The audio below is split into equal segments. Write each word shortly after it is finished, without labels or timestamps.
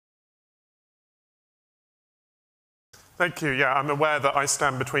Thank you. Yeah, I'm aware that I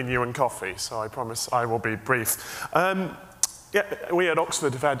stand between you and coffee, so I promise I will be brief. Yeah, we at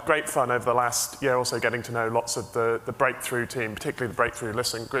Oxford have had great fun over the last year also getting to know lots of the Breakthrough team, particularly the Breakthrough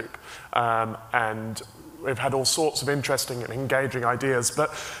Listening group. And we've had all sorts of interesting and engaging ideas.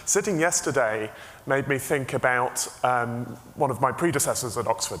 But sitting yesterday made me think about one of my predecessors at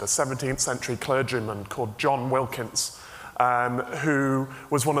Oxford, a 17th century clergyman called John Wilkins, who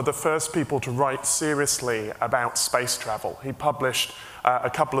was one of the first people to write seriously about space travel. He published a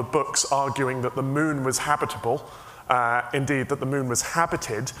couple of books arguing that the moon was habitable, indeed that the moon was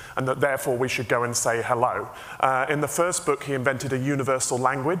habited, and that therefore we should go and say hello. In the first book, he invented a universal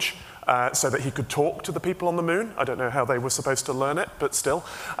language so that he could talk to the people on the moon. I don't know how they were supposed to learn it, but still.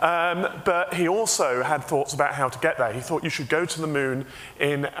 But he also had thoughts about how to get there. He thought you should go to the moon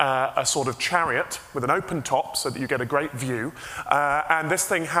in a sort of chariot with an open top so that you get a great view. And this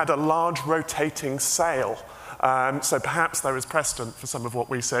thing had a large rotating sail. So perhaps there is precedent for some of what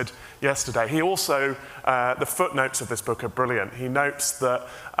we said yesterday. He also, the footnotes of this book are brilliant. He notes that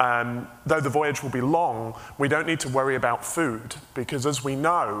though the voyage will be long, we don't need to worry about food, because as we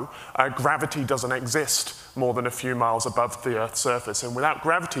know, gravity doesn't exist more than a few miles above the Earth's surface. And without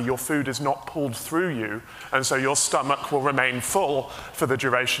gravity, your food is not pulled through you, and so your stomach will remain full for the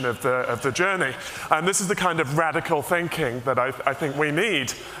duration of the journey. And this is the kind of radical thinking that I think we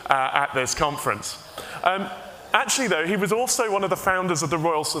need at this conference. Actually, though, he was also one of the founders of the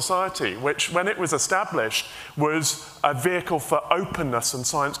Royal Society, which, when it was established, was a vehicle for openness and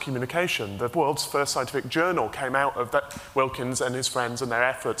science communication. The world's first scientific journal came out of that, Wilkins and his friends and their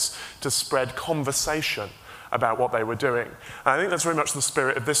efforts to spread conversation about what they were doing. And I think that's very much the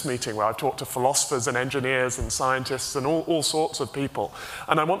spirit of this meeting, where I've talked to philosophers and engineers and scientists and all sorts of people.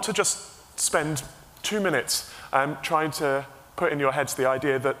 And I want to just spend 2 minutes trying to put in your heads the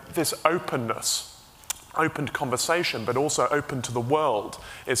idea that this openness, open to conversation, but also open to the world,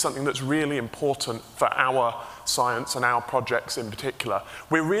 is something that's really important for our science and our projects in particular.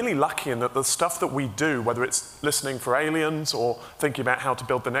 We're really lucky in that the stuff that we do, whether it's listening for aliens or thinking about how to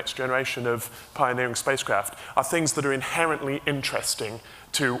build the next generation of pioneering spacecraft, are things that are inherently interesting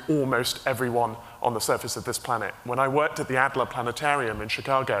to almost everyone on the surface of this planet. When I worked at the Adler Planetarium in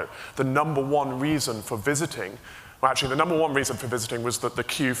Chicago, the #1 reason for visiting, well, actually, the #1 reason for visiting was that the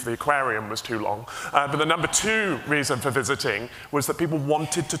queue for the aquarium was too long. But the #2 reason for visiting was that people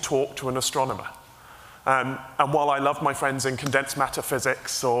wanted to talk to an astronomer. And while I love my friends in condensed matter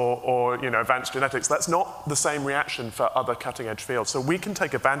physics or advanced genetics, that's not the same reaction for other cutting-edge fields. So we can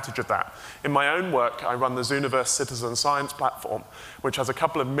take advantage of that. In my own work, I run the Zooniverse Citizen Science Platform, which has a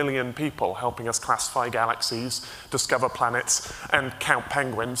couple of million people helping us classify galaxies, discover planets, and count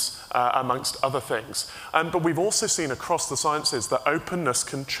penguins, amongst other things. But we've also seen across the sciences that openness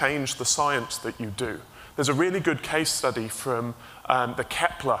can change the science that you do. There's a really good case study from the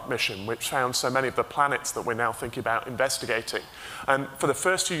Kepler mission, which found so many of the planets that we're now thinking about investigating. For the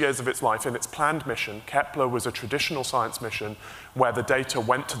first few years of its life, in its planned mission, Kepler was a traditional science mission where the data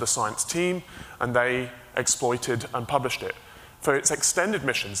went to the science team and they exploited and published it. For its extended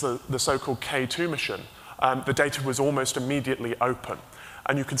missions, the so-called K2 mission, the data was almost immediately open.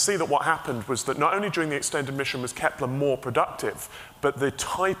 And you can see that what happened was that not only during the extended mission was Kepler more productive, but the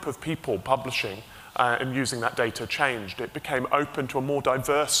type of people publishing and using that data changed. It became open to a more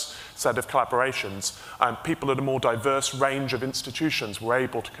diverse set of collaborations, and people at a more diverse range of institutions were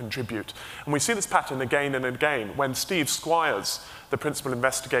able to contribute. And we see this pattern again and again. When Steve Squires, the principal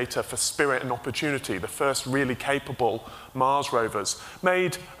investigator for Spirit and Opportunity, the first really capable Mars rovers,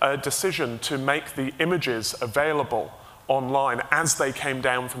 made a decision to make the images available online as they came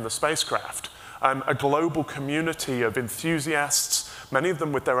down from the spacecraft, a global community of enthusiasts, many of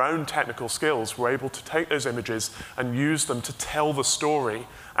them with their own technical skills, were able to take those images and use them to tell the story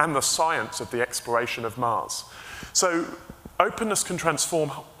and the science of the exploration of Mars. So openness can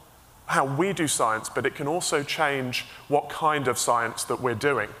transform how we do science, but it can also change what kind of science that we're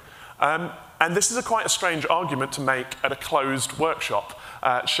doing. And this is quite a strange argument to make at a closed workshop,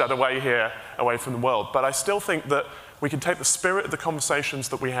 shut away here, away from the world. But I still think that we can take the spirit of the conversations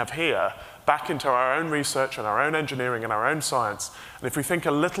that we have here back into our own research and our own engineering and our own science. And if we think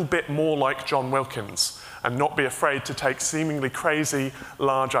a little bit more like John Wilkins and not be afraid to take seemingly crazy,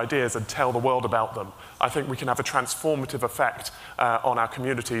 large ideas and tell the world about them, I think we can have a transformative effect on our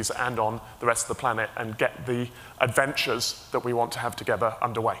communities and on the rest of the planet and get the adventures that we want to have together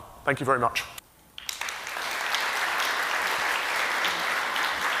underway. Thank you very much.